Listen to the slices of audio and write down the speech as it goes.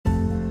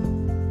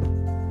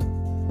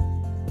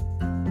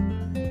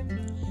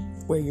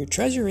Where your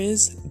treasure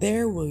is,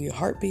 there will your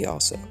heart be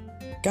also.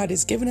 God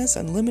has given us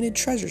unlimited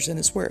treasures in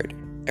His Word.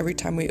 Every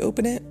time we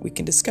open it, we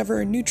can discover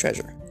a new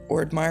treasure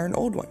or admire an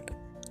old one.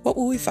 What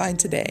will we find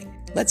today?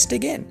 Let's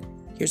dig in.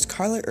 Here's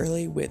Carla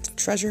Early with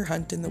Treasure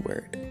Hunt in the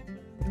Word.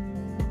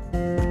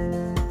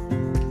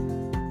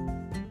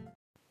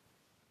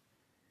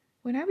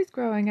 When I was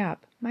growing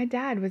up, my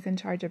dad was in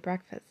charge of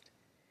breakfast.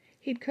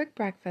 He'd cook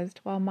breakfast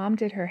while Mom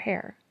did her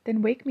hair,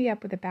 then wake me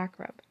up with a back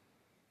rub.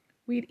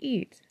 We'd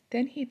eat,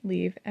 then he'd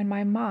leave, and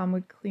my mom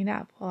would clean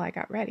up while I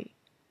got ready.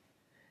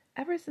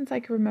 Ever since I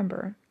can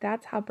remember,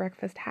 that's how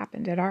breakfast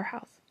happened at our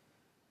house.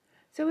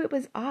 So it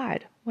was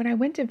odd when I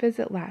went to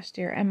visit last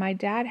year and my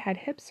dad had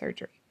hip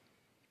surgery.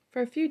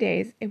 For a few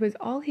days, it was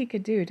all he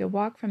could do to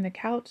walk from the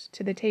couch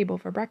to the table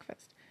for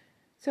breakfast,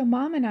 so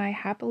Mom and I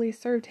happily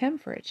served him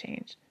for a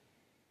change.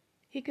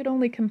 He could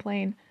only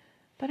complain,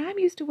 "But I'm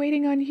used to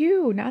waiting on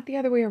you, not the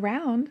other way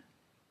around."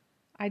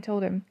 I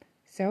told him,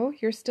 "So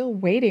you're still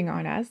waiting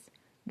on us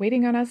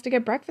to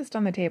get breakfast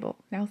on the table.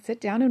 Now sit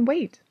down and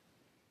wait."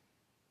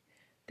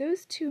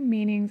 Those two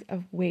meanings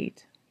of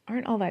wait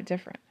aren't all that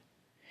different.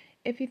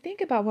 If you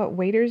think about what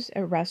waiters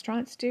at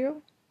restaurants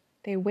do,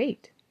 they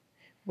wait.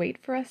 Wait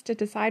for us to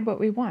decide what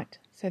we want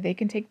so they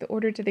can take the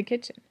order to the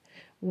kitchen.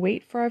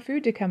 Wait for our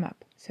food to come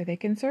up so they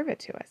can serve it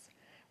to us.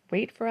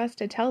 Wait for us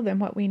to tell them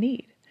what we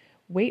need.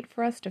 Wait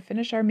for us to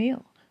finish our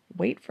meal.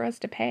 Wait for us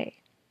to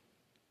pay.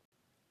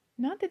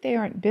 Not that they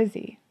aren't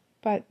busy,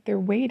 but they're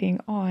waiting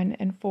on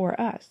and for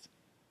us.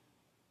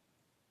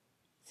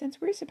 Since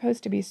we're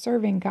supposed to be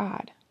serving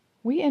God,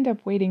 we end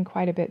up waiting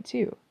quite a bit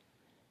too.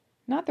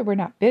 Not that we're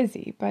not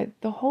busy, but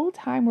the whole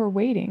time we're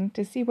waiting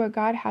to see what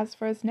God has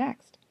for us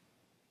next.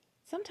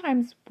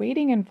 Sometimes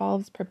waiting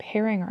involves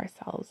preparing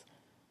ourselves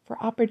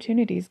for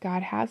opportunities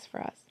God has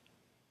for us.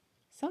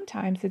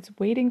 Sometimes it's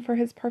waiting for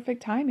His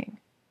perfect timing.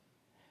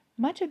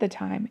 Much of the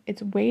time,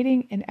 it's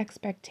waiting in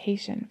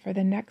expectation for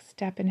the next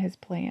step in His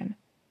plan.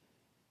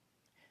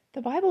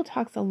 The Bible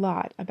talks a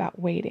lot about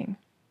waiting.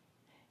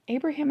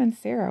 Abraham and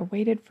Sarah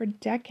waited for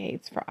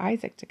decades for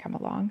Isaac to come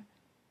along.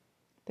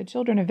 The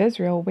children of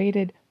Israel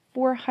waited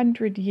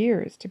 400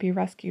 years to be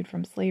rescued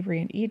from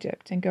slavery in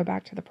Egypt and go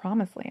back to the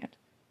Promised Land.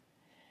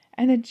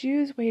 And the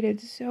Jews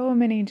waited so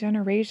many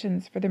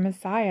generations for the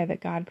Messiah that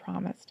God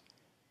promised.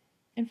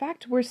 In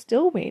fact, we're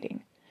still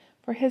waiting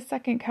for His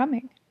second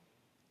coming.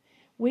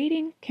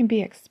 Waiting can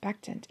be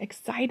expectant,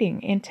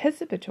 exciting,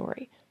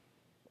 anticipatory,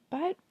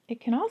 but it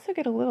can also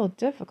get a little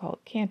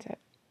difficult, can't it?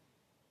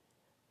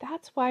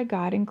 That's why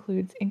God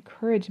includes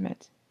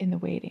encouragement in the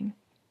waiting.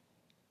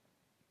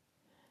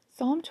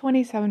 Psalm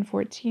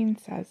 27:14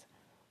 says,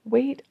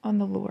 "Wait on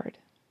the Lord,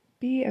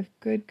 be of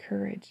good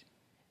courage,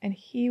 and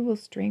He will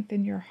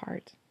strengthen your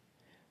heart.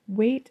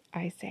 Wait,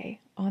 I say,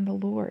 on the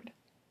Lord."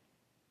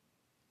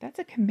 That's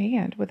a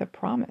command with a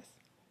promise.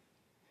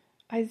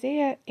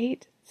 Isaiah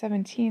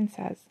 8:17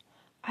 says,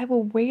 "I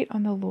will wait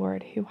on the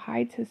Lord who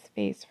hides His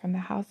face from the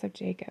house of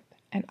Jacob,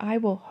 and I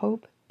will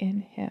hope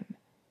in Him."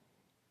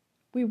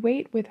 We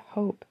wait with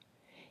hope,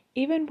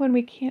 even when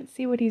we can't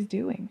see what He's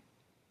doing.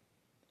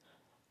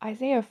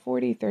 Isaiah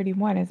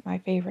 40:31 is my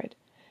favorite.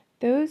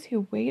 "Those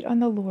who wait on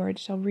the Lord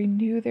shall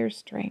renew their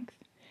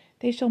strength.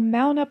 They shall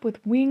mount up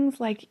with wings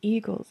like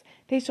eagles.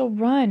 They shall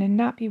run and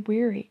not be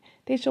weary.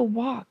 They shall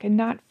walk and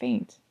not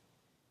faint."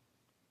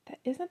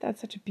 Isn't that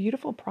such a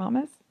beautiful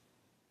promise?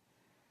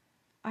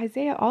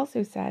 Isaiah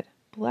also said,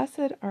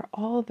 "Blessed are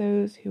all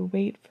those who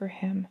wait for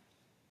Him."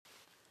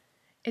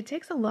 It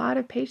takes a lot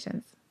of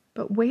patience,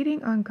 but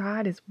waiting on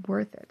God is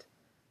worth it.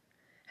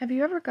 Have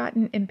you ever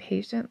gotten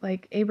impatient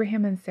like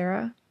Abraham and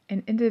Sarah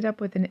and ended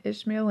up with an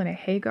Ishmael and a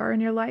Hagar in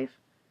your life?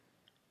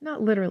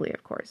 Not literally,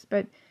 of course,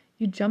 but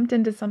you jumped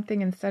into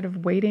something instead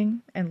of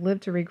waiting and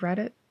lived to regret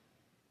it?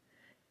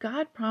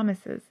 God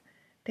promises,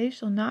 "They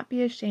shall not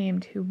be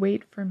ashamed who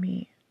wait for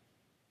me."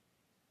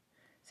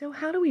 So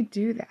how do we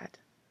do that?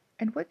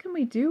 And what can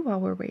we do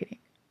while we're waiting?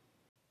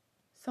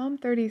 Psalm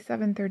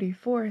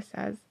 37:34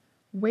 says,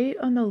 "Wait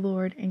on the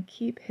Lord and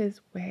keep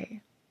His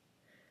way."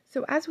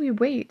 So as we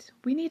wait,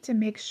 we need to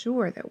make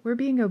sure that we're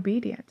being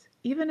obedient,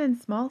 even in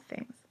small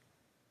things.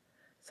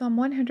 Psalm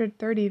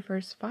 130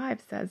 verse 5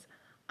 says,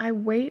 "I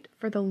wait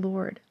for the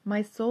Lord,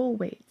 my soul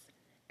waits,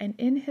 and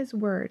in His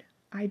word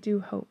I do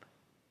hope."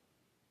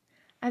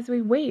 As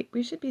we wait,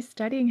 we should be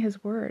studying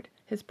His word,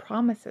 His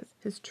promises,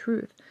 His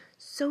truth,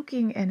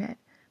 soaking in it,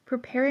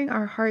 preparing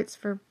our hearts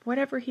for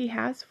whatever He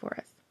has for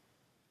us.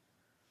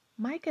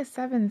 Micah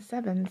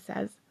 7:7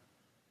 says,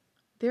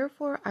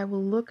 "Therefore I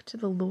will look to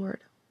the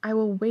Lord. I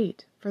will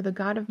wait for the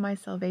God of my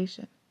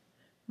salvation.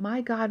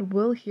 My God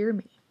will hear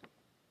me."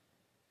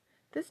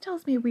 This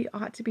tells me we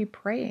ought to be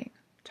praying,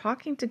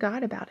 talking to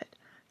God about it,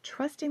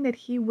 trusting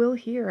that He will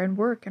hear and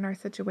work in our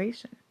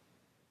situation.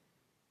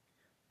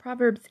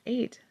 Proverbs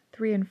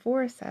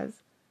 8:3-4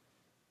 says,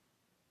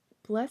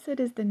 "Blessed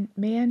is the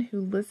man who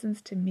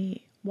listens to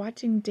me,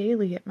 watching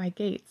daily at my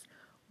gates,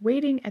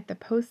 waiting at the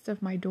posts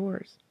of my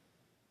doors."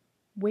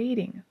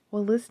 Waiting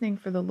while listening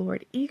for the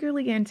Lord,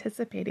 eagerly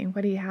anticipating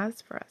what He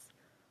has for us,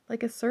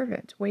 like a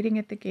servant waiting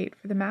at the gate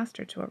for the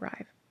master to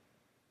arrive.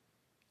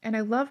 And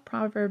I love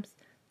Proverbs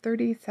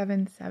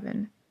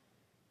 37:7.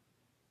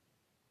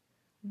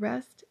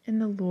 Rest in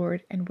the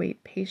Lord and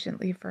wait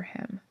patiently for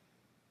Him.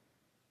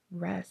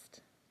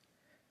 Rest.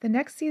 The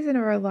next season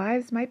of our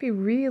lives might be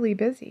really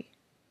busy.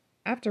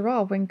 After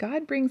all, when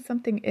God brings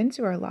something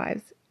into our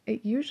lives,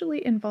 it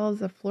usually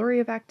involves a flurry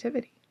of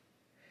activity.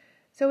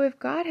 So if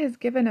God has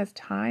given us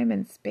time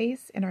and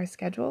space in our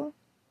schedule,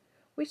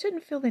 we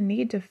shouldn't feel the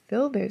need to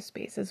fill those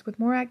spaces with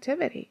more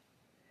activity.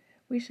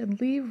 We should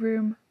leave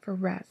room for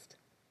rest.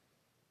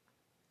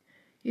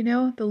 You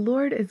know, the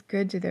Lord is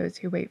good to those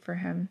who wait for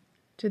Him,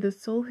 to the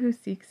soul who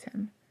seeks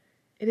Him.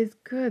 It is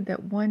good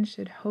that one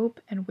should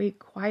hope and wait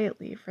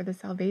quietly for the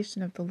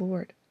salvation of the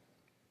Lord.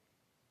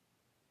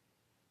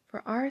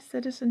 For our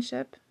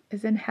citizenship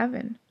is in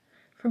heaven,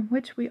 from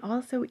which we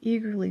also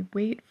eagerly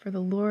wait for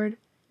the Lord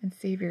and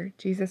Savior,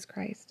 Jesus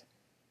Christ.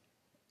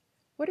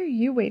 What are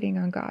you waiting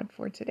on God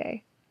for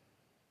today?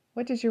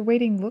 What does your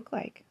waiting look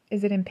like?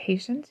 Is it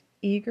impatient,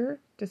 eager,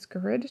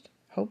 discouraged,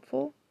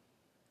 hopeful?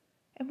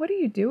 And what are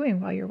you doing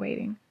while you're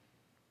waiting?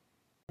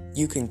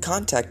 You can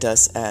contact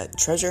us at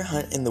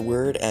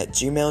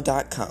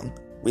treasurehuntintheword@gmail.com.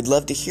 We'd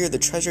love to hear the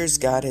treasures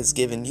God has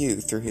given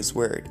you through His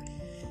Word.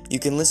 You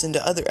can listen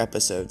to other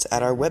episodes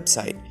at our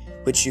website,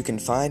 which you can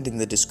find in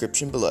the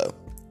description below.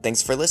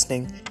 Thanks for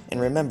listening, and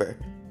remember,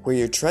 where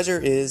your treasure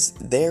is,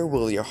 there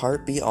will your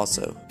heart be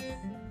also.